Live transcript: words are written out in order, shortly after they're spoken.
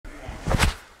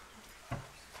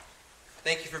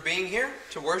Thank you for being here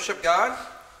to worship God.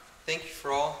 Thank you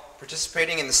for all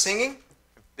participating in the singing,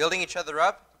 building each other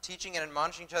up, teaching and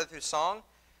admonishing each other through song.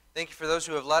 Thank you for those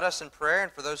who have led us in prayer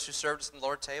and for those who served us in the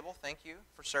Lord's table. Thank you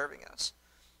for serving us.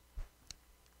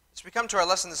 As we come to our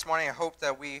lesson this morning, I hope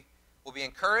that we will be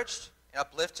encouraged and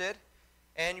uplifted,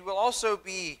 and you will also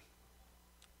be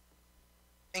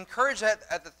encouraged at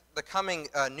the coming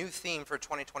new theme for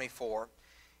 2024.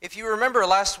 If you remember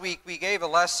last week, we gave a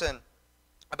lesson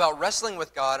about wrestling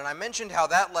with God, and I mentioned how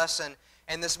that lesson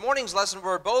and this morning's lesson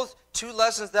were both two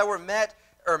lessons that were meant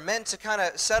to kind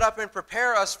of set up and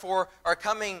prepare us for our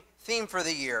coming theme for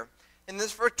the year. And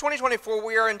this for 2024,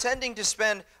 we are intending to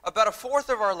spend about a fourth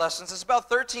of our lessons, it's about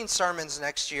 13 sermons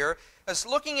next year, as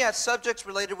looking at subjects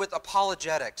related with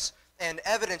apologetics and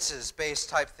evidences-based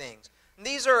type things. And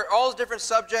these are all different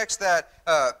subjects that,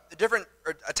 a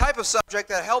type of subject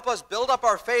that help us build up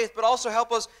our faith, but also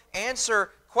help us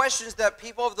answer questions that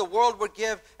people of the world would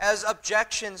give as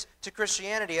objections to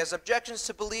Christianity, as objections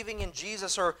to believing in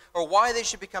Jesus or why they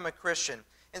should become a Christian.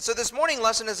 And so this morning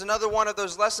lesson is another one of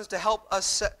those lessons to help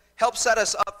set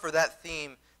us up for that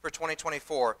theme for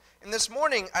 2024. And this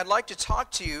morning I'd like to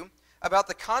talk to you about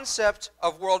the concept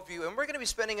of worldview. And we're going to be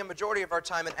spending a majority of our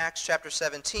time in Acts chapter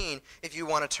 17, if you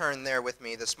want to turn there with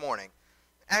me this morning.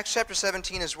 Acts chapter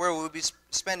 17 is where we'll be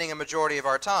spending a majority of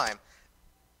our time.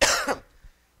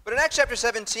 But in Acts chapter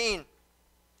 17,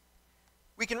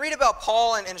 we can read about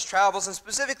Paul and his travels, and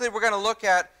specifically we're going to look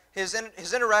at his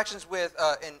interactions with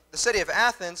in the city of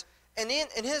Athens. And in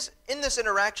this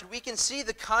interaction, we can see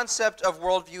the concept of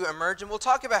worldview emerge, and we'll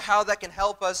talk about how that can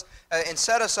help us and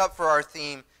set us up for our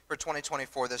theme for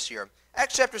 2024 this year.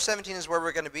 Acts chapter 17 is where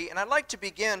we're going to be, and I'd like to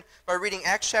begin by reading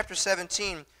Acts chapter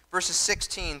 17, verses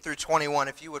 16 through 21,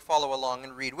 if you would follow along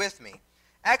and read with me.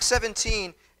 Acts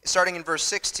 17, starting in verse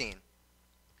 16.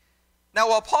 Now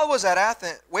while Paul was at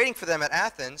waiting for them at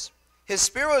Athens, his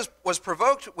spirit was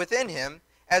provoked within him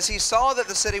as he saw that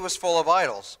the city was full of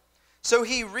idols. So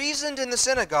he reasoned in the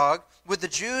synagogue with the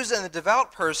Jews and the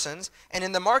devout persons, and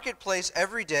in the marketplace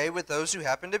every day with those who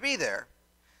happened to be there.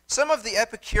 Some of the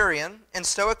Epicurean and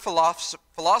Stoic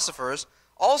philosophers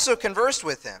also conversed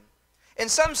with him.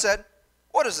 And some said,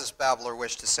 "What does this babbler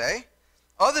wish to say?"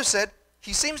 Others said,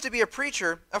 "He seems to be a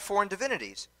preacher of foreign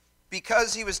divinities,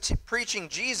 because he was preaching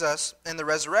Jesus and the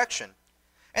resurrection."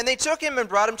 And they took him and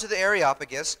brought him to the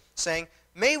Areopagus, saying,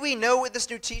 "May we know what this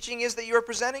new teaching is that you are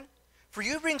presenting? For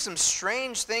you bring some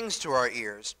strange things to our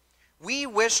ears. We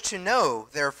wish to know,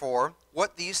 therefore,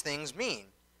 what these things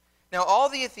mean." Now all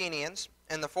the Athenians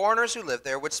and the foreigners who lived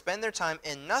there would spend their time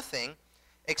in nothing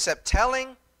except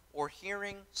telling or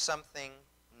hearing something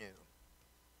new.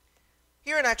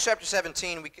 Here in Acts chapter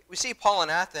 17, we see Paul in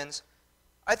Athens.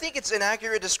 I think it's an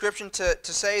accurate description to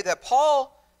say that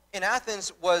Paul in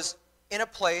Athens was in a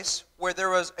place where there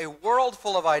was a world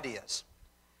full of ideas.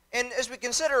 And as we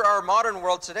consider our modern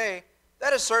world today,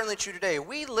 that is certainly true today.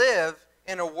 We live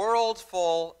in a world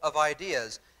full of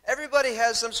ideas. Everybody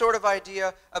has some sort of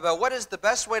idea about what is the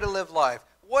best way to live life,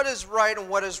 what is right and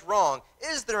what is wrong.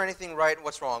 Is there anything right and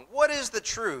what's wrong? What is the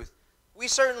truth? We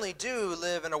certainly do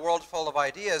live in a world full of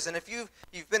ideas, and if you've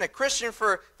been a Christian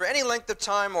for any length of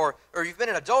time, or you've been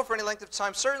an adult for any length of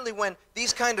time, certainly when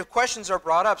these kind of questions are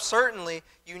brought up, certainly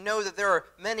you know that there are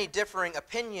many differing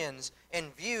opinions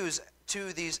and views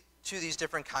to these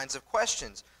different kinds of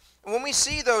questions. And when we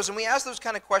see those and we ask those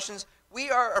kind of questions, we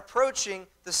are approaching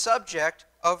the subject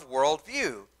of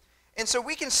worldview. And so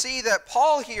we can see that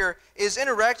Paul here is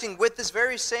interacting with this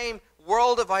very same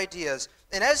world of ideas.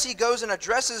 And as he goes and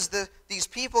addresses these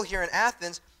people here in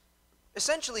Athens,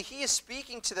 essentially he is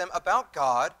speaking to them about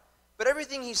God, but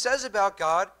everything he says about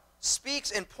God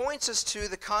speaks and points us to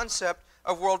the concept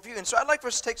of worldview. And so I'd like for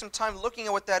us to take some time looking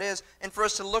at what that is and for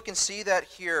us to look and see that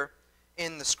here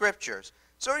in the Scriptures.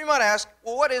 So you might ask,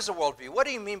 well, what is a worldview? What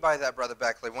do you mean by that, Brother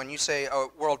Beckley, when you say a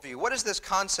worldview? What is this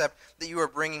concept that you are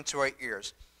bringing to our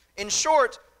ears? In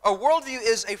short, a worldview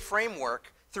is a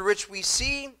framework through which we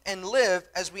see and live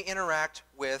as we interact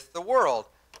with the world.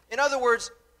 In other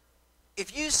words,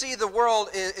 if you see the world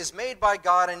is made by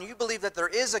God and you believe that there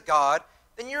is a God,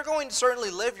 then you're going to certainly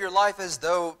live your life as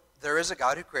though there is a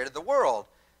God who created the world.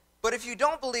 But if you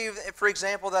don't believe, for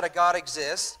example, that a God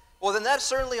exists, well, then that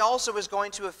certainly also is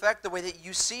going to affect the way that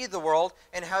you see the world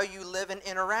and how you live and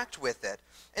interact with it.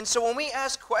 And so when we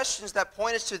ask questions that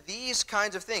point us to these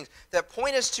kinds of things, that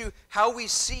point us to how we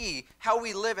see, how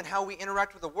we live, and how we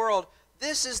interact with the world,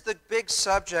 this is the big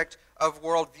subject of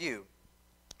worldview.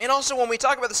 And also when we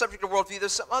talk about the subject of worldview,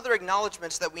 there's some other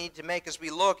acknowledgments that we need to make as we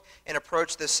look and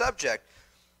approach this subject.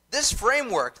 This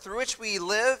framework through which we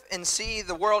live and see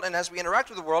the world and as we interact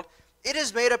with the world, it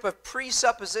is made up of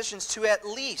presuppositions to at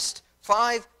least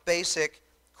 5 basic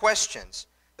questions.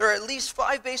 There are at least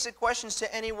 5 basic questions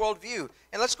to any worldview,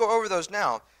 and let's go over those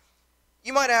now.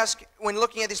 You might ask, when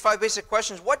looking at these 5 basic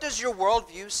questions, what does your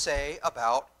worldview say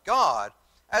about God?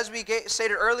 As we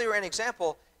stated earlier in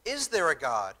example, is there a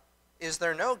God? Is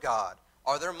there no God?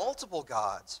 Are there multiple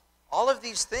gods? All of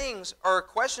these things are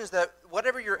questions that,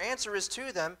 whatever your answer is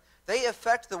to them, they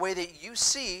affect the way that you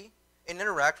see and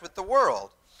interact with the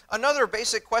world. Another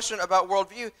basic question about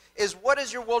worldview is, what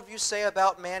does your worldview say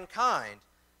about mankind?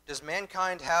 Does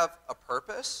mankind have a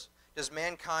purpose? Does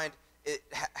mankind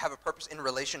have a purpose in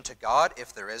relation to God,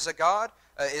 if there is a God?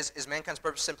 Is mankind's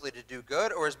purpose simply to do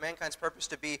good, or is mankind's purpose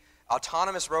to be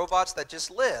autonomous robots that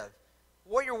just live?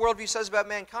 What your worldview says about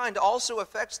mankind also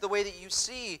affects the way that you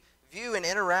see, view, and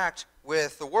interact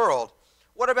with the world.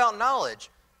 What about knowledge?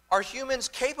 Are humans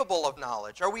capable of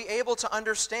knowledge? Are we able to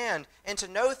understand and to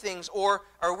know things, or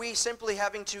are we simply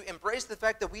having to embrace the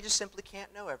fact that we just simply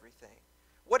can't know everything?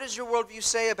 What does your worldview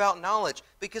say about knowledge?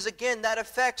 Because again, that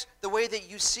affects the way that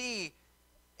you see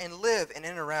and live and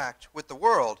interact with the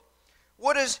world.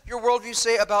 What does your worldview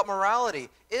say about morality?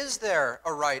 Is there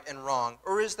a right and wrong,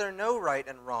 or is there no right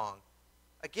and wrong?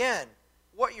 Again,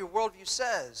 what your worldview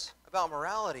says about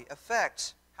morality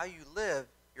affects how you live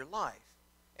your life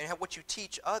and what you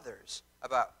teach others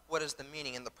about what is the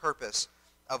meaning and the purpose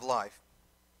of life.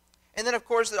 And then, of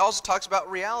course, it also talks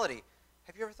about reality.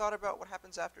 Have you ever thought about what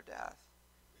happens after death?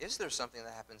 Is there something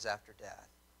that happens after death?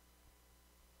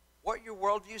 What your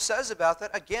worldview says about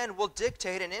that, again, will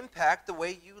dictate and impact the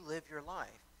way you live your life.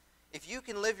 If you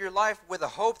can live your life with a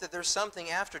hope that there's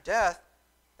something after death,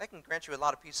 that can grant you a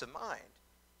lot of peace of mind.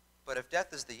 But if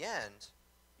death is the end,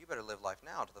 you better live life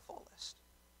now to the fullest.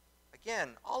 Again,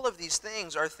 all of these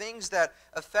things are things that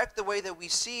affect the way that we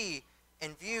see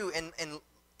and view and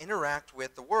interact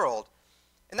with the world.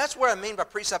 And that's what I mean by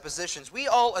presuppositions. We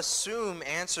all assume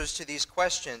answers to these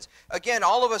questions. Again,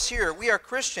 all of us here, we are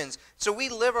Christians, so we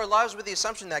live our lives with the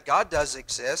assumption that God does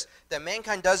exist, that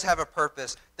mankind does have a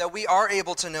purpose, that we are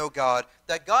able to know God,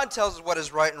 that God tells us what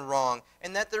is right and wrong,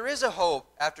 and that there is a hope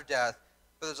after death,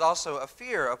 but there's also a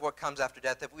fear of what comes after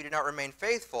death if we do not remain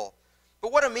faithful.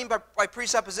 But what I mean by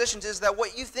presuppositions is that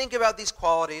what you think about these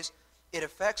qualities, it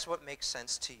affects what makes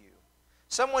sense to you.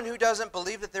 Someone who doesn't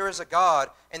believe that there is a God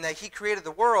and that He created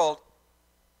the world,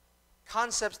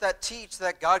 concepts that teach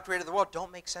that God created the world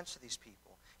don't make sense to these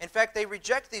people. In fact, they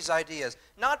reject these ideas,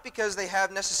 not because they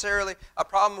have necessarily a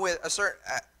problem with a certain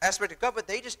aspect of God, but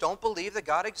they just don't believe that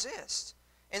God exists.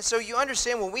 And so you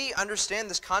understand, when we understand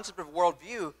this concept of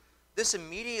worldview, this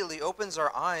immediately opens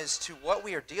our eyes to what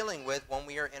we are dealing with when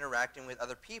we are interacting with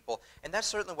other people. And that's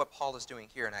certainly what Paul is doing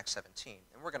here in Acts 17.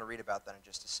 And we're going to read about that in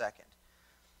just a second.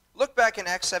 Look back in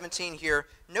Acts 17 here.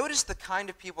 Notice the kind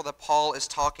of people that Paul is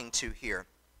talking to here.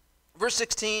 Verse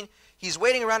 16, he's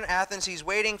waiting around in Athens. He's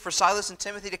waiting for Silas and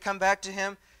Timothy to come back to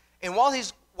him. And while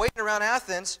he's waiting around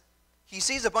Athens, he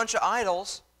sees a bunch of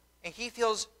idols, and he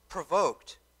feels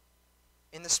provoked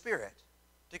in the Spirit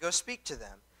to go speak to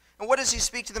them. And what does he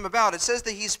speak to them about? It says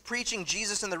that he's preaching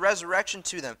Jesus and the resurrection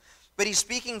to them. But he's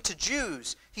speaking to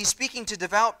Jews. He's speaking to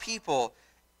devout people.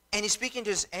 And he's speaking to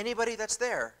just anybody that's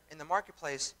there in the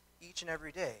marketplace each and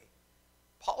every day.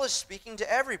 Paul is speaking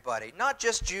to everybody, not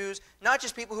just Jews, not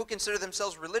just people who consider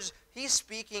themselves religious. He's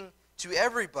speaking to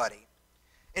everybody.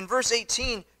 In verse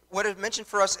 18, what is mentioned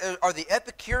for us are the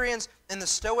Epicureans and the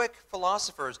Stoic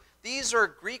philosophers. These are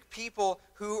Greek people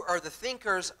who are the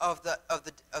thinkers of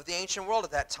the ancient world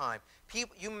at that time.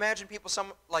 People, you imagine people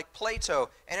like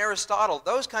Plato and Aristotle,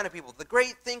 those kind of people, the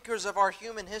great thinkers of our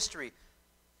human history.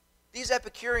 These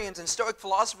Epicureans and Stoic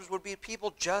philosophers would be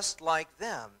people just like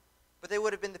them, but they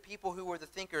would have been the people who were the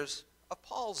thinkers of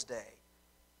Paul's day.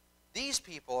 These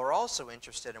people are also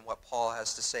interested in what Paul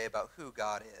has to say about who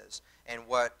God is and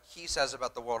what he says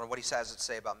about the world and what he has to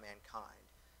say about mankind.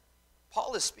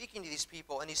 Paul is speaking to these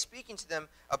people, and he's speaking to them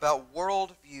about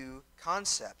worldview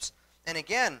concepts. And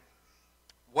again,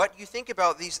 what you think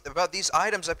about these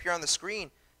items up here on the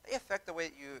screen, they affect the way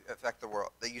that you affect the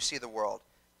world, that you see the world.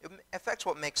 It affects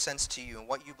what makes sense to you and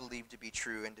what you believe to be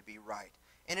true and to be right.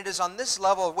 And it is on this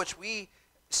level of which we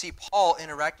see Paul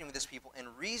interacting with his people and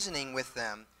reasoning with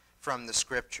them from the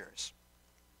Scriptures.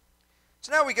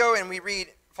 So now we go and we read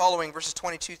following verses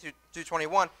 22 through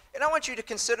 21. And I want you to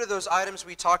consider those items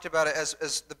we talked about as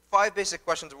the 5 basic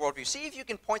questions of worldview. See if you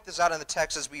can point this out in the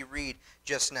text as we read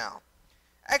just now.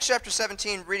 Acts chapter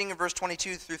 17, reading in verse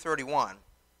 22 through 31.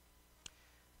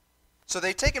 So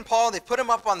they've taken Paul, they've put him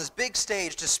up on this big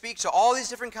stage to speak to all these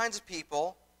different kinds of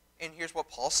people, and here's what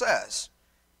Paul says.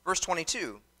 Verse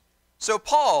 22, So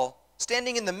Paul,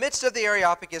 standing in the midst of the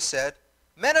Areopagus, said,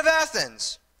 Men of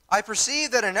Athens, I perceive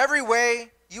that in every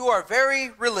way you are very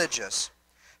religious.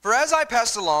 For as I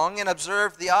passed along and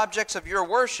observed the objects of your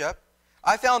worship,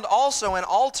 I found also an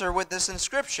altar with this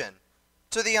inscription,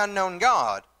 To the unknown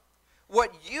God.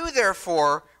 What you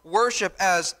therefore worship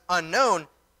as unknown,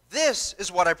 this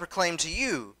is what I proclaim to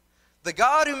you. The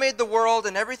God who made the world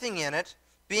and everything in it,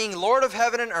 being Lord of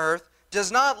heaven and earth,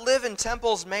 does not live in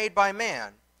temples made by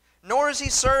man, nor is he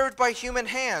served by human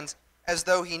hands as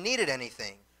though he needed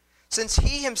anything, since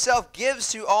he himself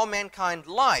gives to all mankind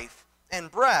life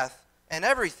and breath and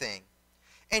everything.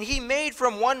 And he made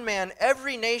from one man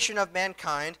every nation of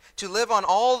mankind to live on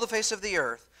all the face of the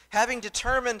earth, having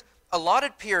determined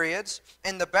allotted periods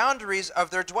and the boundaries of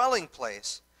their dwelling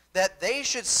place, that they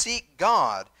should seek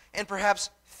God and perhaps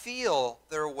feel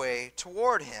their way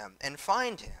toward him and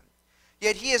find him.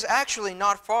 Yet he is actually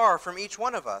not far from each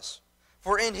one of us,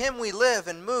 for in him we live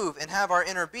and move and have our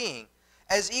inner being,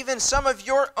 as even some of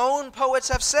your own poets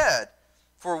have said,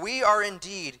 for we are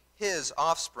indeed his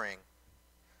offspring.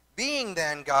 Being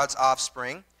then God's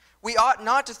offspring, we ought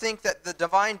not to think that the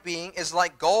divine being is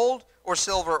like gold or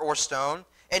silver or stone,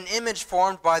 an image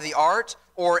formed by the art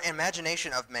or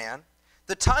imagination of man.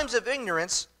 The times of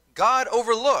ignorance God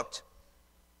overlooked,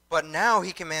 but now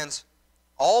he commands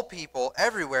all people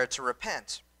everywhere to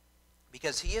repent,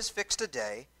 because he has fixed a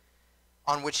day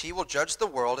on which he will judge the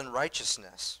world in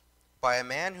righteousness by a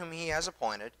man whom he has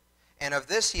appointed, and of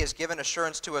this he has given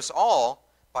assurance to us all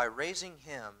by raising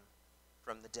him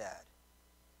from the dead.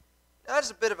 Now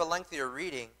that's a bit of a lengthier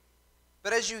reading,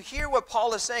 but as you hear what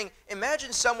Paul is saying,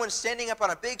 imagine someone standing up on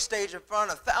a big stage in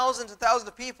front of thousands and thousands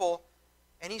of people,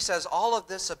 and he says all of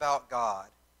this about God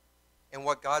and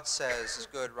what God says is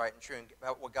good, right, and true, and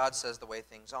about what God says the way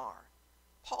things are.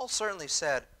 Paul certainly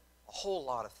said a whole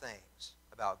lot of things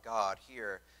about God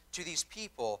here to these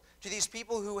people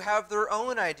who have their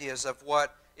own ideas of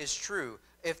what is true.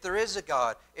 If there is a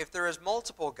God, if there is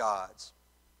multiple gods,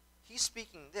 he's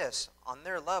speaking this on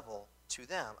their level to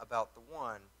them about the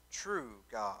one true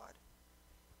God.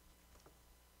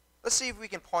 Let's see if we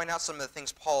can point out some of the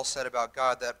things Paul said about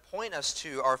God that point us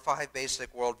to our 5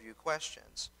 basic worldview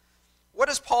questions. What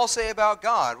does Paul say about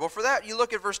God? Well, for that, you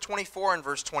look at verse 24 and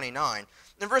verse 29.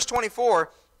 In verse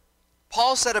 24,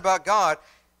 Paul said about God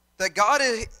that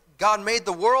God made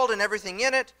the world and everything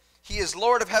in it. He is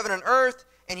Lord of heaven and earth,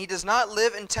 and he does not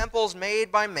live in temples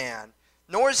made by man,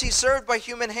 nor is he served by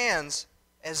human hands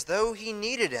as though he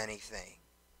needed anything.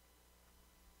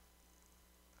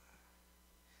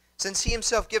 Since he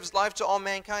himself gives life to all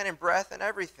mankind and breath and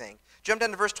everything. Jump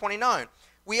down to verse 29.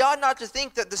 We ought not to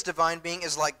think that this divine being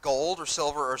is like gold or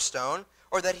silver or stone,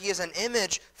 or that he is an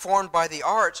image formed by the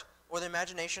art or the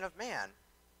imagination of man.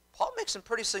 Paul makes some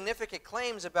pretty significant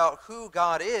claims about who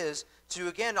God is to,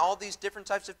 again, all these different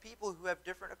types of people who have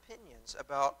different opinions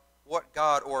about what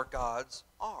God or gods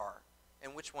are,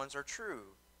 and which ones are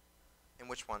true, and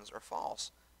which ones are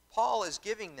false. Paul is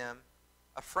giving them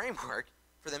a framework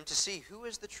for them to see who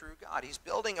is the true God. He's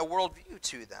building a worldview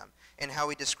to them and how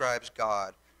he describes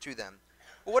God to them.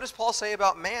 But what does Paul say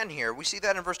about man here? We see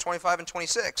that in verse 25 and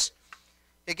 26.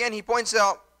 Again, he points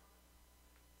out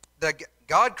that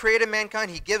God created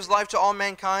mankind. He gives life to all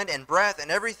mankind and breath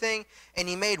and everything. And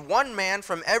he made one man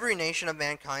from every nation of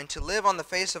mankind to live on the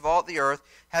face of all the earth,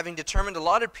 having determined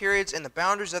allotted periods in the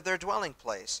boundaries of their dwelling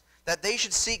place, that they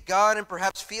should seek God and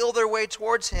perhaps feel their way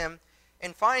towards him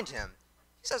and find him.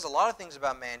 He says a lot of things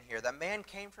about man here, that man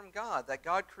came from God, that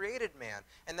God created man,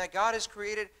 and that God has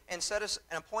created and set us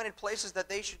and appointed places that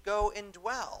they should go and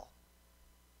dwell.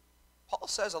 Paul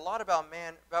says a lot about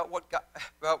man, about what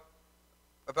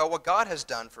God has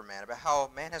done for man, about how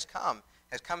man has come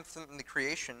from the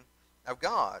creation of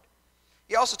God.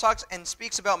 He also talks and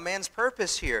speaks about man's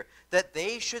purpose here, that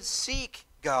they should seek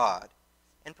God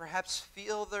and perhaps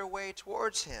feel their way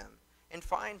towards him and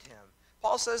find him.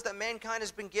 Paul says that mankind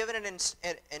has been given an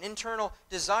internal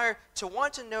desire to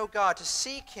want to know God, to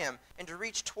seek him, and to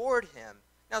reach toward him.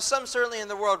 Now, some certainly in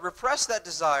the world repress that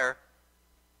desire,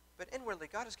 but inwardly,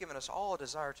 God has given us all a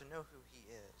desire to know who he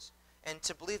is, and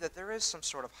to believe that there is some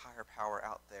sort of higher power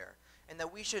out there, and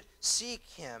that we should seek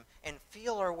him and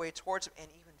feel our way towards him and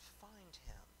even find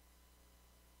him.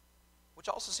 Which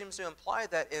also seems to imply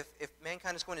that if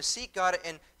mankind is going to seek God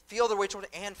and feel their way toward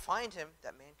him and find him,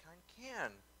 that mankind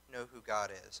can know who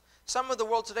God is. Some of the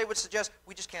world today would suggest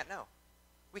we just can't know.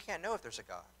 We can't know if there's a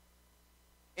God.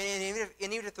 And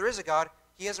even if there is a God,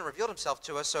 he hasn't revealed himself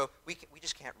to us, so we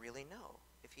just can't really know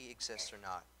if he exists or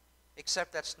not.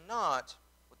 Except that's not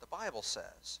what the Bible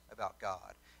says about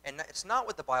God. And it's not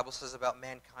what the Bible says about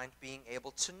mankind being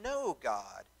able to know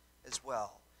God as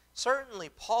well. Certainly,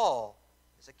 Paul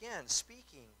is again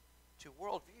speaking to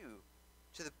worldview,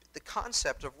 to the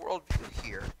concept of worldview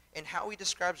here, and how he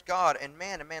describes God and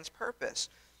man's purpose.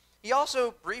 He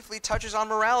also briefly touches on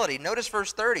morality. Notice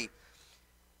verse 30.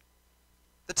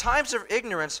 The times of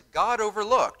ignorance God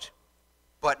overlooked,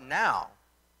 but now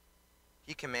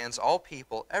he commands all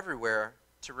people everywhere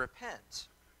to repent.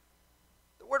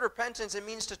 The word repentance, it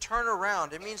means to turn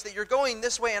around. It means that you're going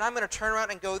this way, and I'm going to turn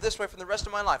around and go this way for the rest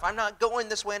of my life. I'm not going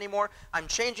this way anymore. I'm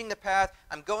changing the path.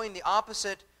 I'm going the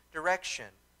opposite direction.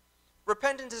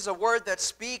 Repentance is a word that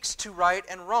speaks to right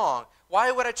and wrong.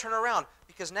 Why would I turn around?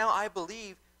 Because now I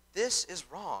believe this is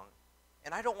wrong,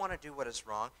 and I don't want to do what is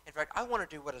wrong. In fact, I want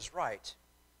to do what is right.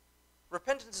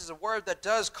 Repentance is a word that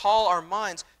does call our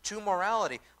minds to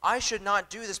morality. I should not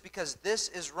do this because this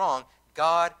is wrong.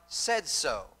 God said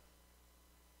so.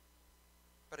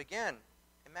 But again,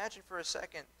 imagine for a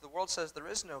second, the world says there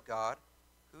is no God.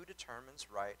 Who determines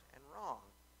right and wrong?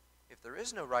 If there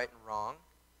is no right and wrong,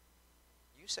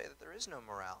 you say that there is no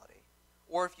morality.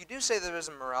 Or if you do say there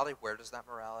isn't morality, where does that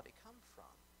morality come from?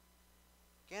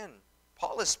 Again,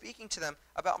 Paul is speaking to them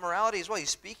about morality as well. He's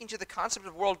speaking to the concept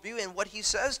of worldview and what he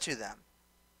says to them.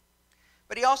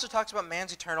 But he also talks about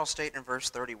man's eternal state in verse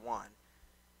 31.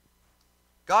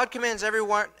 God commands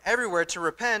everyone everywhere to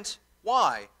repent.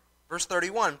 Why? Verse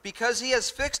 31, because he has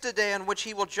fixed a day on which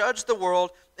he will judge the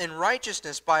world in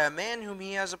righteousness by a man whom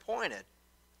he has appointed.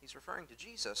 He's referring to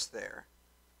Jesus there.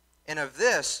 And of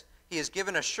this he has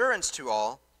given assurance to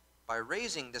all by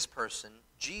raising this person,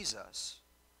 Jesus,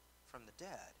 from the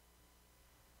dead.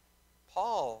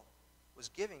 Paul was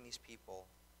giving these people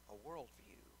a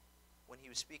worldview when he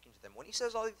was speaking to them. When he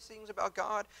says all these things about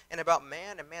God and about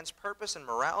man and man's purpose and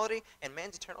morality and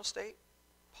man's eternal state,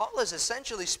 Paul is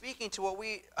essentially speaking to what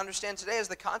we understand today as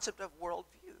the concept of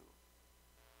worldview.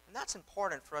 And that's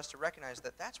important for us to recognize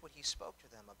that that's what he spoke to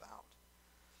them about.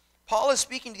 Paul is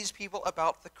speaking to these people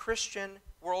about the Christian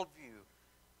worldview.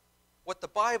 What the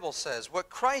Bible says, what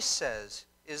Christ says,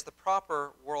 is the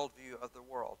proper worldview of the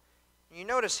world. And you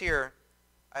notice here,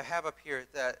 I have up here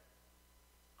that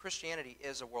Christianity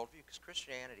is a worldview, because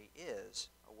Christianity is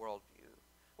a worldview.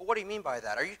 Well, what do you mean by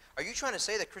that? Are you trying to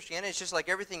say that Christianity is just like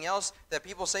everything else that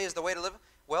people say is the way to live?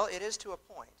 Well, it is to a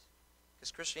point.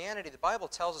 Because Christianity, the Bible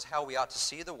tells us how we ought to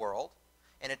see the world,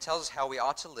 and it tells us how we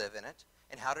ought to live in it,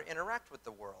 and how to interact with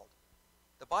the world.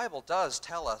 The Bible does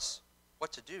tell us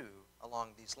what to do along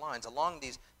these lines, along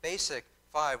these basic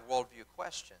 5 worldview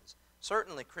questions.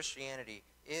 Certainly, Christianity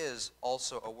is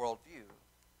also a worldview.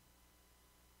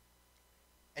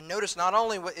 And notice, not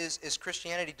only is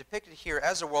Christianity depicted here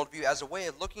as a worldview, as a way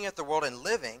of looking at the world and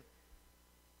living,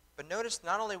 but notice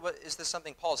not only is this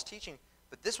something Paul is teaching,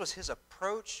 but this was his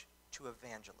approach to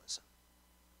evangelism.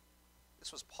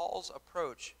 This was Paul's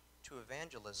approach to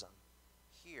evangelism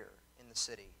here in the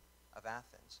city of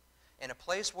Athens. In a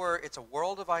place where it's a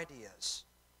world of ideas,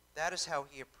 that is how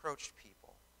he approached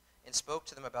people and spoke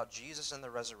to them about Jesus and the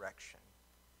resurrection.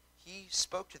 He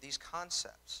spoke to these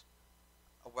concepts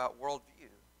about worldview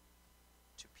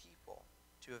to people,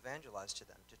 to evangelize to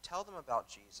them, to tell them about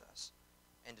Jesus,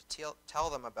 and to tell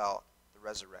them about the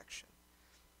resurrection.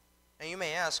 Now you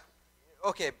may ask,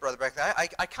 okay, Brother Beck,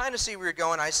 I kind of see where you're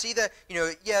going. I see that,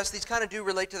 yes, these kind of do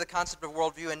relate to the concept of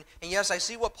worldview, and yes, I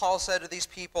see what Paul said to these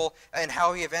people and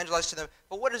how he evangelized to them,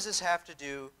 but what does this have to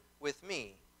do with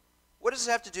me? What does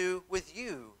this have to do with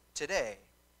you today?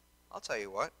 I'll tell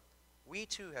you what. We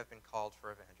too have been called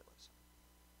for evangelism.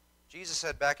 Jesus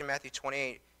said back in Matthew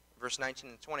 28, verse 19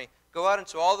 and 20, "Go out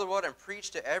into all the world and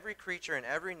preach to every creature in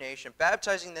every nation,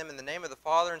 baptizing them in the name of the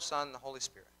Father and Son and the Holy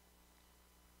Spirit."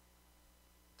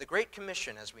 The Great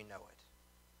Commission as we know it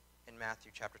in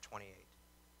Matthew chapter 28.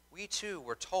 We too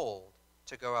were told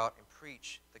to go out and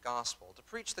preach the gospel, to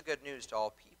preach the good news to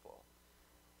all people.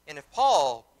 And if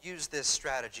Paul used this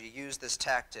strategy, used this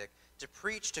tactic to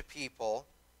preach to people,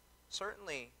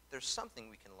 certainly there's something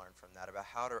we can learn from that about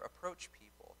how to approach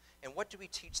people. And what do we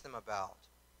teach them about?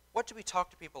 What do we talk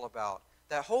to people about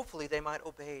that hopefully they might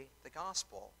obey the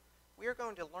gospel? We are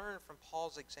going to learn from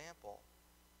Paul's example.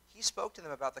 He spoke to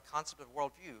them about the concept of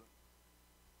worldview.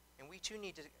 And we too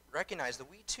need to recognize that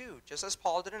we too, just as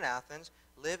Paul did in Athens,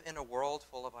 live in a world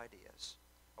full of ideas.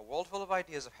 A world full of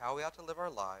ideas of how we ought to live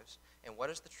our lives and what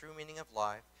is the true meaning of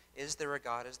life. Is there a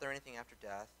God? Is there anything after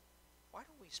death? Why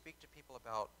don't we speak to people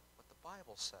about what the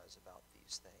Bible says about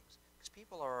these things? Because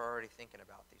people are already thinking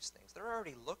about these things. They're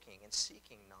already looking and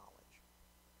seeking knowledge.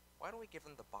 Why don't we give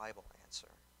them the Bible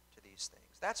answer to these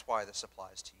things? That's why this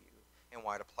applies to you and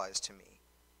why it applies to me.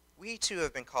 We too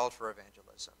have been called for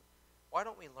evangelism. Why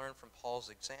don't we learn from Paul's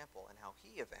example and how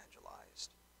he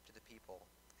evangelized to the people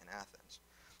in Athens?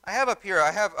 I have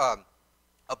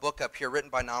a book up here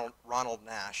written by Ronald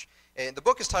Nash. And the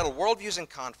book is titled Worldviews in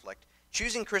Conflict,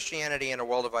 Choosing Christianity in a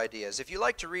World of Ideas. If you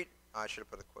like to read, I should have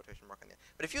put a quotation mark on the end.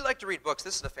 But if you like to read books,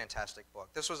 this is a fantastic book.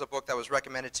 This was a book that was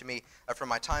recommended to me from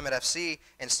my time at FC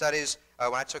and studies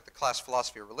when I took the class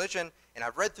Philosophy of Religion. And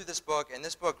I've read through this book, and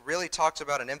this book really talks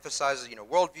about and emphasizes,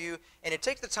 worldview. And it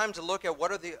takes the time to look at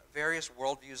what are the various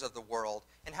worldviews of the world,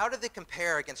 and how do they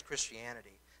compare against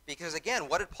Christianity. Because again,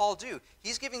 what did Paul do?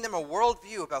 He's giving them a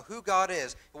worldview about who God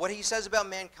is, what he says about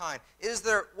mankind.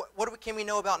 Can we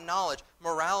know about knowledge,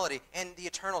 morality, and the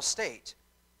eternal state?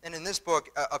 And in this book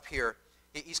up here,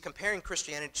 he's comparing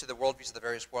Christianity to the worldviews of the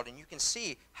various world, and you can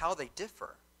see how they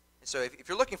differ. And so if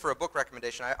you're looking for a book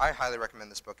recommendation, I highly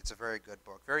recommend this book. It's a very good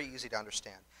book, very easy to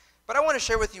understand. But I want to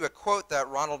share with you a quote that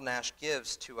Ronald Nash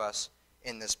gives to us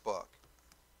in this book.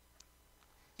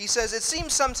 He says, "It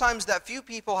seems sometimes that few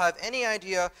people have any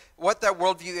idea what that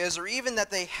worldview is, or even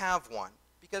that they have one.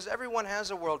 Because everyone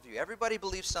has a worldview. Everybody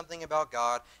believes something about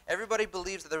God. Everybody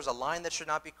believes that there's a line that should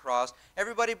not be crossed.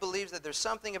 Everybody believes that there's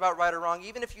something about right or wrong,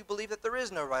 even if you believe that there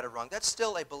is no right or wrong. That's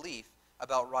still a belief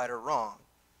about right or wrong.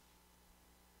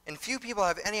 And few people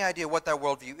have any idea what that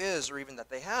worldview is, or even that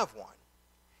they have one.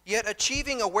 Yet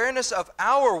achieving awareness of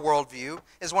our worldview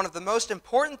is one of the most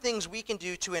important things we can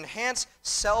do to enhance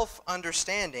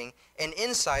self-understanding and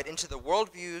insight into the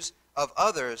worldviews of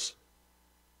others.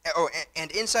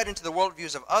 And insight into the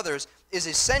worldviews of others is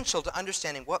essential to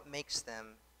understanding what makes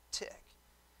them tick."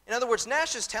 In other words,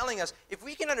 Nash is telling us if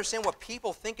we can understand what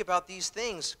people think about these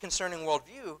things concerning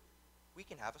worldview, we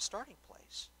can have a starting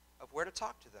place of where to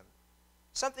talk to them.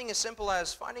 Something as simple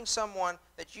as finding someone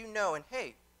that you know and,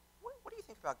 hey, what do you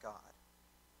think about God?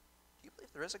 Do you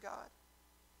believe there is a God?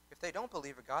 If they don't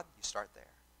believe a God, you start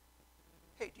there.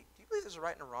 Hey, do you believe there's a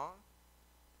right and a wrong?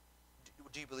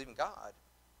 Do you believe in God?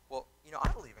 Well, I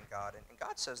believe in God, and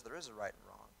God says there is a right and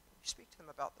wrong. You speak to them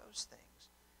about those things.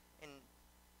 And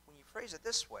when you phrase it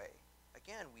this way,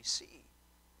 again, we see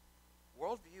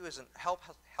worldview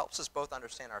helps us both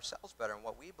understand ourselves better and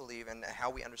what we believe and how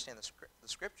we understand the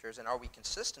Scriptures, and are we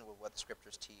consistent with what the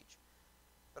Scriptures teach.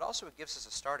 But also it gives us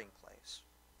a starting place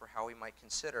for how we might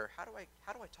consider, how do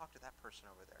I talk to that person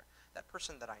over there, that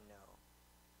person that I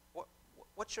know?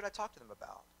 What should I talk to them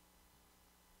about?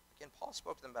 Again, Paul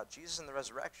spoke to them about Jesus and the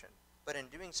resurrection, but in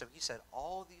doing so, he said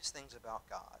all these things about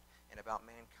God and about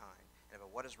mankind and about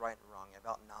what is right and wrong and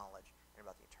about knowledge and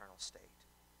about the eternal state.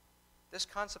 This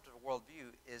concept of a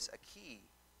worldview is a key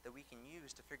that we can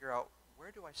use to figure out,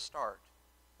 where do I start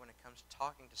when it comes to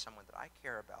talking to someone that I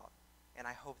care about, and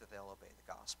I hope that they'll obey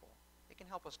the gospel. It can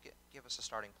help us give us a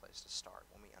starting place to start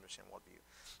when we understand worldview.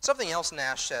 Something else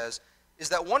Nash says is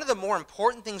that one of the more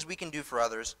important things we can do for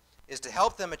others is to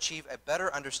help them achieve a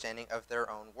better understanding of their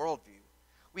own worldview.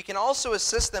 We can also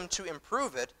assist them to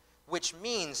improve it, which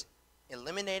means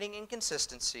eliminating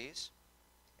inconsistencies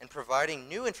and providing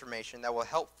new information that will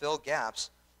help fill gaps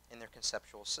in their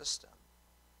conceptual system.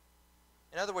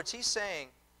 In other words, he's saying,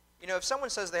 if someone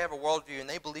says they have a worldview and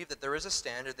they believe that there is a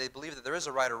standard, they believe that there is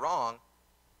a right or wrong,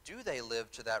 do they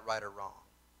live to that right or wrong?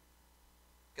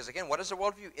 Because again, what is a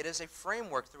worldview? It is a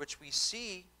framework through which we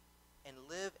see and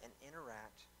live and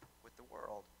interact with the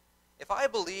world. If I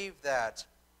believe that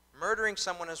murdering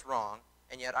someone is wrong,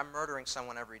 and yet I'm murdering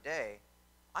someone every day,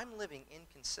 I'm living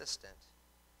inconsistent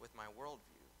with my worldview.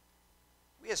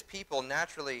 We as people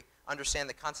naturally understand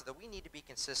the concept that we need to be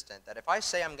consistent, that if I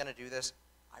say I'm going to do this,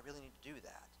 I really need to do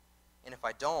that. And if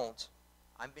I don't,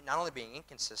 I'm not only being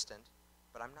inconsistent,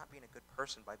 but I'm not being a good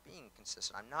person by being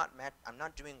consistent. I'm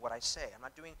not doing what I say. I'm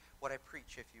not doing what I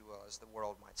preach, if you will, as the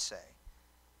world might say.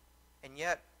 And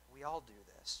yet, we all do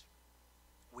this.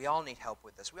 We all need help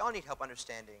with this. We all need help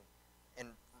understanding and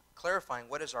clarifying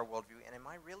what is our worldview, and am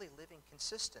I really living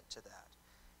consistent to that?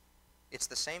 It's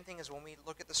the same thing as when we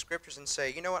look at the Scriptures and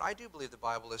say, you know what, I do believe the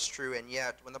Bible is true, and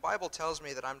yet when the Bible tells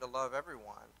me that I'm to love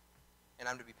everyone, and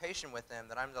I'm to be patient with them,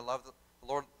 that I'm to love the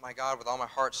Lord my God with all my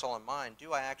heart, soul, and mind,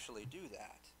 do I actually do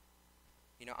that?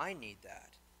 I need that.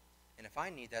 And if I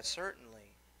need that,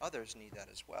 certainly others need that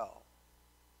as well.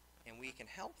 And we can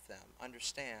help them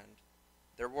understand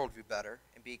their worldview better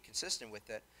and be consistent with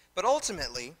it. But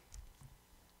ultimately,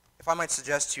 if I might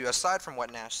suggest to you, aside from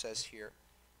what Nash says here,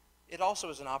 it also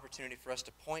is an opportunity for us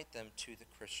to point them to the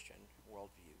Christian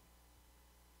worldview.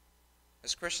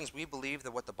 As Christians, we believe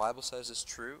that what the Bible says is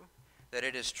true, that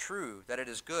it is true, that it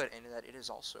is good, and that it is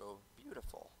also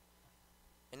beautiful.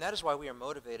 And that is why we are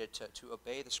motivated to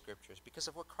obey the Scriptures, because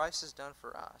of what Christ has done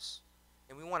for us.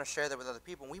 And we want to share that with other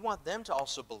people, and we want them to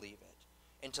also believe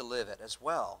it and to live it as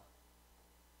well.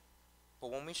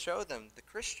 But when we show them the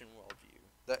Christian worldview,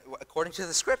 according to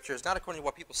the Scriptures, not according to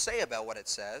what people say about what it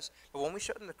says, but when we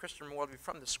show them the Christian worldview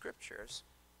from the Scriptures,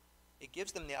 it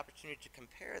gives them the opportunity to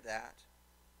compare that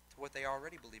to what they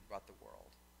already believe about the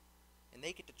world. And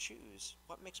they get to choose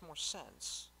what makes more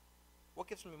sense, what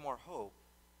gives me more hope,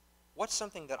 what's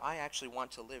something that I actually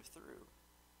want to live through.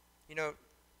 You know,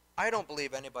 I don't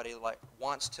believe anybody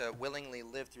wants to willingly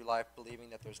live through life believing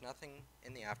that there's nothing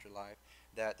in the afterlife,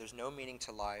 that there's no meaning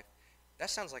to life. That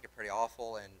sounds like a pretty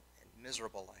awful and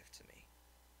miserable life to me.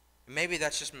 And maybe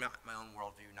that's just my own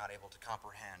worldview, not able to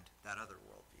comprehend that other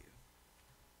worldview.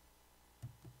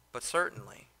 But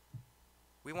certainly,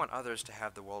 we want others to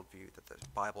have the worldview that the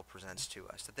Bible presents to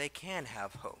us, that they can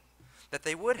have hope, that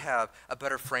they would have a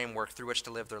better framework through which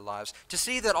to live their lives, to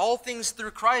see that all things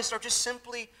through Christ are just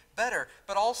simply better,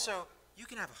 but also you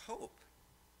can have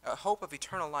a hope of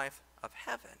eternal life of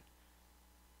heaven.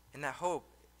 And that hope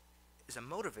is a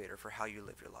motivator for how you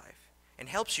live your life and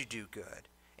helps you do good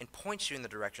and points you in the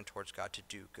direction towards God to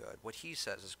do good, what he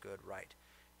says is good, right,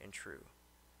 and true.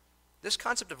 This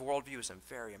concept of worldview is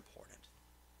very important.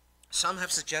 Some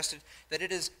have suggested that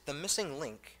it is the missing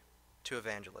link to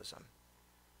evangelism.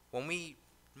 When we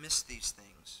miss these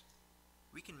things,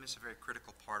 we can miss a very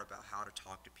critical part about how to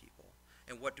talk to people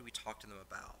and what do we talk to them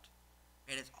about.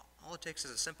 And all it takes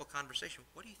is a simple conversation.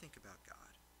 What do you think about God?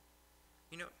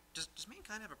 You know, does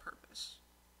mankind have a purpose?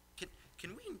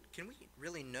 Can we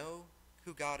really know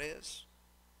who God is?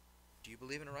 Do you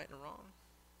believe in a right and a wrong?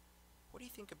 What do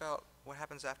you think about what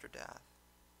happens after death?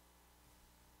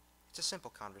 It's a simple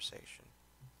conversation.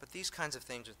 But these kinds of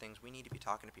things are things we need to be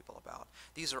talking to people about.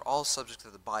 These are all subjects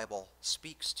that the Bible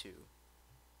speaks to.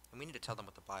 And we need to tell them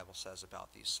what the Bible says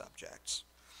about these subjects.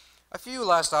 A few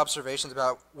last observations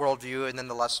about worldview, and then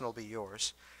the lesson will be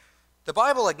yours. The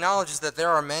Bible acknowledges that there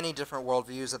are many different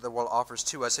worldviews that the world offers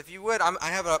to us. If you would, I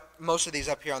have most of these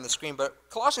up here on the screen, but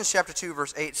Colossians chapter 2,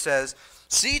 verse 8 says,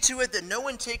 "See to it that no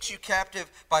one takes you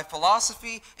captive by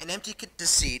philosophy and empty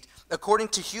deceit, according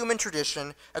to human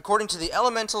tradition, according to the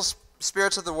elemental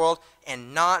spirits of the world,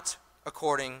 and not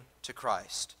according to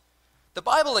Christ." The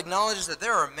Bible acknowledges that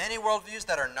there are many worldviews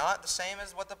that are not the same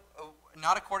as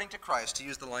not according to Christ, to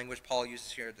use the language Paul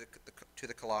uses here to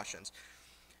the Colossians.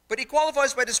 But he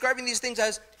qualifies by describing these things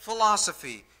as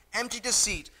philosophy, empty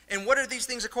deceit. And what are these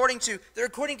things according to? They're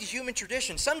according to human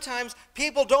tradition. Sometimes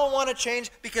people don't want to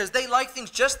change because they like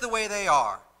things just the way they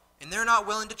are, and they're not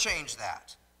willing to change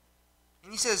that.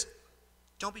 And he says,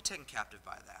 don't be taken captive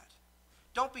by that.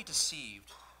 Don't be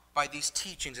deceived by these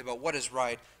teachings about what is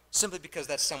right simply because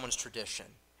that's someone's tradition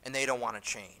and they don't want to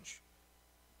change.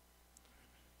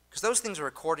 Because those things are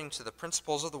according to the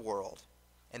principles of the world,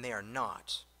 and they are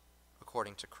not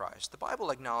according to Christ. The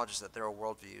Bible acknowledges that there are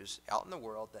worldviews out in the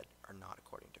world that are not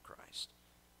according to Christ.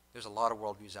 There's a lot of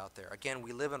worldviews out there. Again,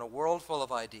 we live in a world full of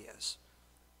ideas.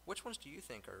 Which ones do you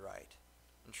think are right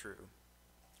and true?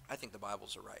 I think the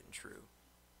Bibles are right and true,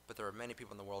 but there are many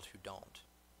people in the world who don't.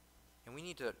 And we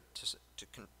need to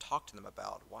talk to them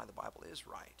about why the Bible is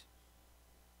right,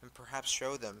 and perhaps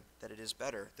show them that it is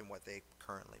better than what they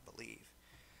currently believe.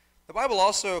 The Bible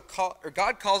also,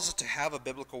 God calls us to have a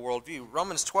biblical worldview.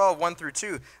 Romans 12, 1 through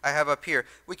 2, I have up here.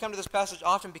 We come to this passage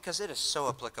often because it is so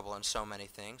applicable in so many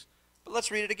things. But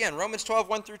let's read it again. Romans 12,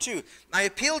 1 through 2. "I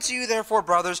appeal to you, therefore,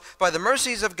 brothers, by the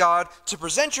mercies of God, to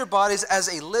present your bodies as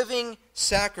a living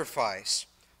sacrifice,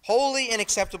 holy and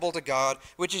acceptable to God,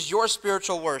 which is your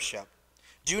spiritual worship.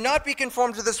 Do not be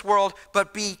conformed to this world,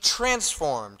 but be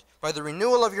transformed by the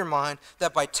renewal of your mind,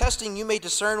 that by testing you may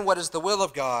discern what is the will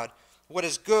of God, what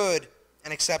is good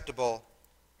and acceptable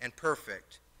and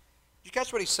perfect." Did you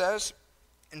catch what he says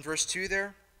in verse 2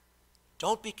 there?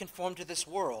 Don't be conformed to this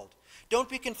world. Don't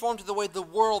be conformed to the way the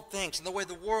world thinks and the way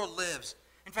the world lives.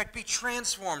 In fact, be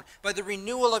transformed by the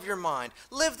renewal of your mind.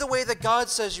 Live the way that God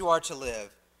says you are to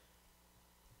live.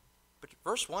 But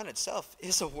verse 1 itself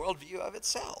is a worldview of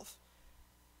itself.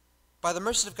 By the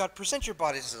mercies of God, present your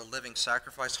bodies as a living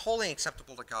sacrifice, holy and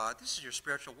acceptable to God. This is your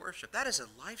spiritual worship. That is a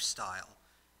lifestyle.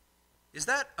 Is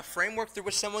that a framework through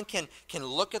which someone can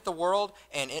look at the world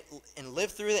and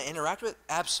live through it and interact with it?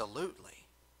 Absolutely.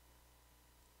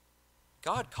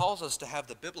 God calls us to have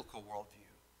the biblical worldview,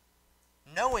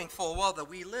 knowing full well that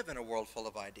we live in a world full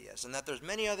of ideas and that there's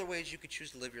many other ways you could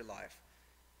choose to live your life.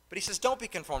 But he says, don't be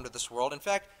conformed to this world. In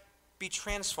fact, be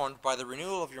transformed by the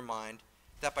renewal of your mind,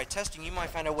 that by testing you might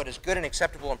find out what is good and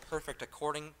acceptable and perfect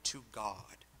according to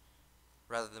God,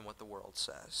 rather than what the world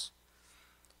says.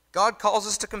 God calls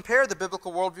us to compare the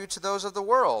biblical worldview to those of the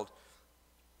world.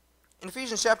 In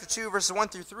Ephesians chapter 2, verses 1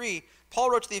 through 3,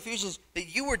 Paul wrote to the Ephesians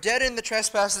that you were dead in the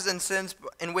trespasses and sins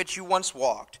in which you once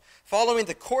walked, following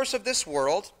the course of this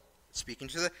world, speaking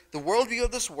to the worldview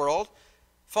of this world,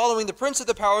 following the prince of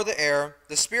the power of the air,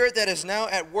 the spirit that is now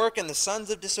at work in the sons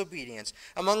of disobedience,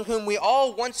 among whom we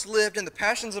all once lived in the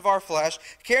passions of our flesh,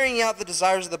 carrying out the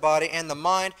desires of the body and the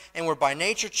mind, and were by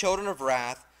nature children of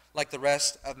wrath, like the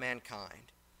rest of mankind.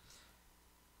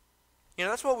 You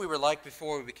know, that's what we were like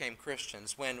before we became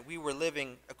Christians, when we were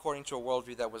living according to a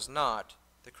worldview that was not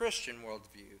the Christian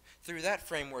worldview, through that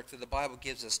framework that the Bible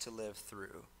gives us to live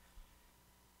through.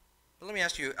 But let me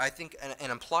ask you, I think, an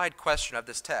implied question of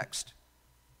this text.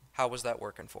 How was that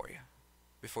working for you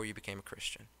before you became a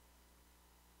Christian?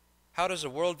 How does a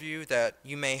worldview that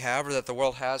you may have or that the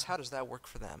world has, how does that work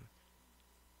for them?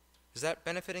 Is that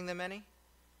benefiting them any?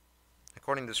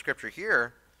 According to the scripture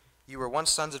here, you were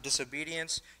once sons of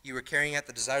disobedience. You were carrying out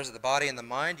the desires of the body and the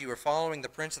mind. You were following the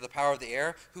prince of the power of the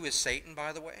air, who is Satan,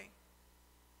 by the way.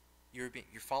 You're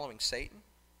following Satan?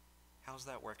 How's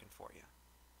that working for you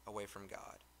away from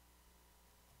God?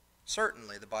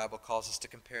 Certainly, the Bible calls us to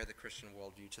compare the Christian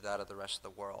worldview to that of the rest of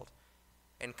the world.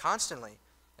 And constantly,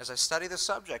 as I study the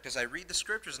subject, as I read the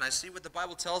scriptures and I see what the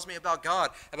Bible tells me about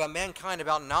God, about mankind,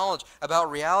 about knowledge,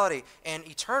 about reality and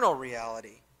eternal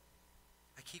reality,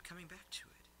 I keep coming back to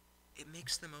it. It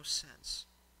makes the most sense.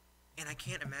 And I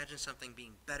can't imagine something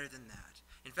being better than that.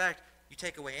 In fact, you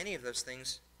take away any of those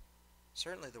things,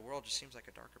 certainly the world just seems like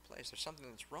a darker place. There's something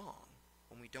that's wrong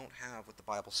when we don't have what the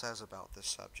Bible says about this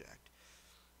subject.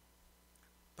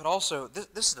 But also,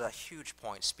 this is a huge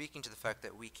point, speaking to the fact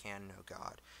that we can know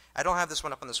God. I don't have this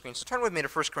one up on the screen, so turn with me to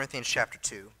 1 Corinthians chapter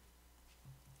 2.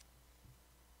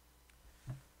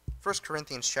 1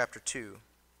 Corinthians chapter 2.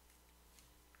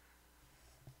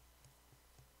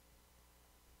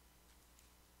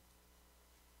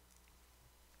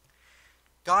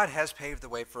 God has paved the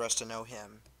way for us to know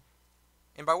Him.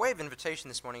 And by way of invitation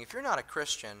this morning, if you're not a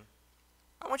Christian,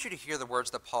 I want you to hear the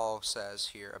words that Paul says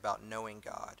here about knowing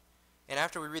God. And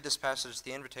after we read this passage,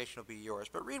 the invitation will be yours.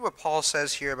 But read what Paul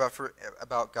says here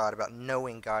about God, about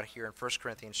knowing God here in 1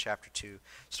 Corinthians chapter 2,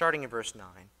 starting in verse 9.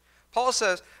 Paul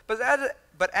says, But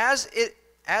as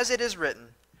it is written,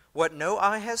 what no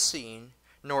eye has seen,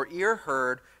 nor ear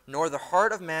heard, nor the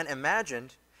heart of man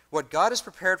imagined, what God has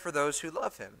prepared for those who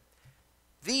love Him.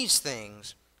 These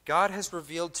things God has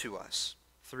revealed to us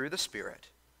through the Spirit.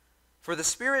 For the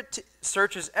Spirit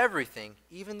searches everything,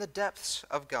 even the depths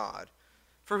of God.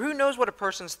 For who knows what a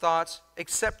person's thoughts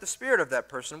except the spirit of that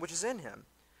person which is in him?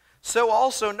 So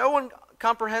also no one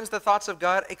comprehends the thoughts of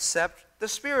God except the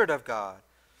Spirit of God.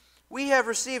 We have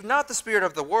received not the spirit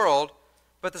of the world,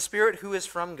 but the Spirit who is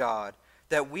from God,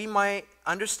 that we might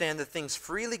understand the things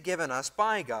freely given us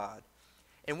by God.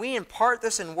 And we impart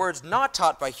this in words not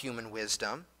taught by human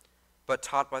wisdom, but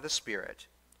taught by the Spirit,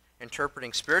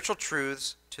 interpreting spiritual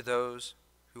truths to those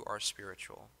who are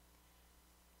spiritual.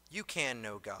 You can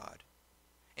know God.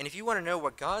 And if you want to know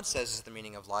what God says is the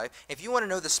meaning of life, if you want to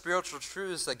know the spiritual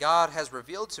truths that God has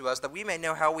revealed to us, that we may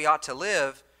know how we ought to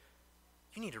live,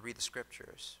 you need to read the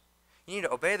Scriptures. You need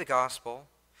to obey the gospel,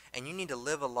 and you need to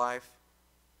live a life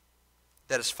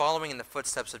that is following in the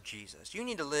footsteps of Jesus. You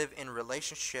need to live in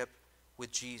relationship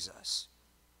with Jesus.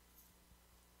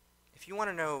 If you want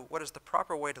to know what is the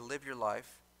proper way to live your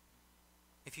life,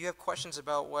 if you have questions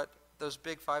about what those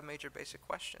big 5 major basic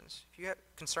questions, if you have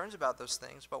concerns about those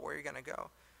things, about where you're going to go,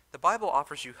 the Bible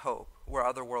offers you hope where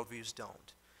other worldviews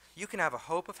don't. You can have a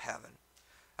hope of heaven,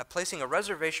 of placing a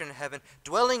reservation in heaven,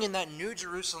 dwelling in that new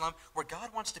Jerusalem where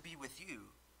God wants to be with you.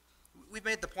 We've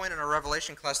made the point in our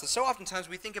Revelation class that so oftentimes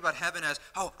we think about heaven as,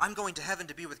 oh, I'm going to heaven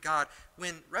to be with God,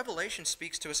 when Revelation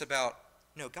speaks to us about,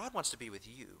 no, God wants to be with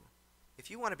you.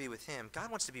 If you want to be with Him, God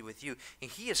wants to be with you,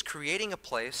 and He is creating a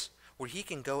place where He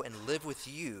can go and live with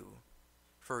you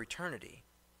for eternity.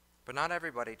 But not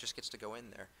everybody just gets to go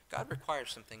in there. God requires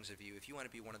some things of you if you want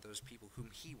to be one of those people whom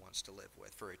He wants to live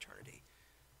with for eternity.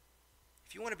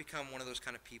 If you want to become one of those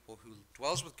kind of people who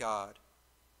dwells with God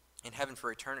in heaven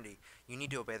for eternity, you need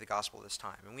to obey the gospel this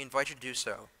time. And we invite you to do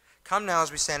so. Come now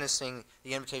as we stand and sing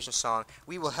the invitation song.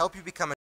 We will help you become a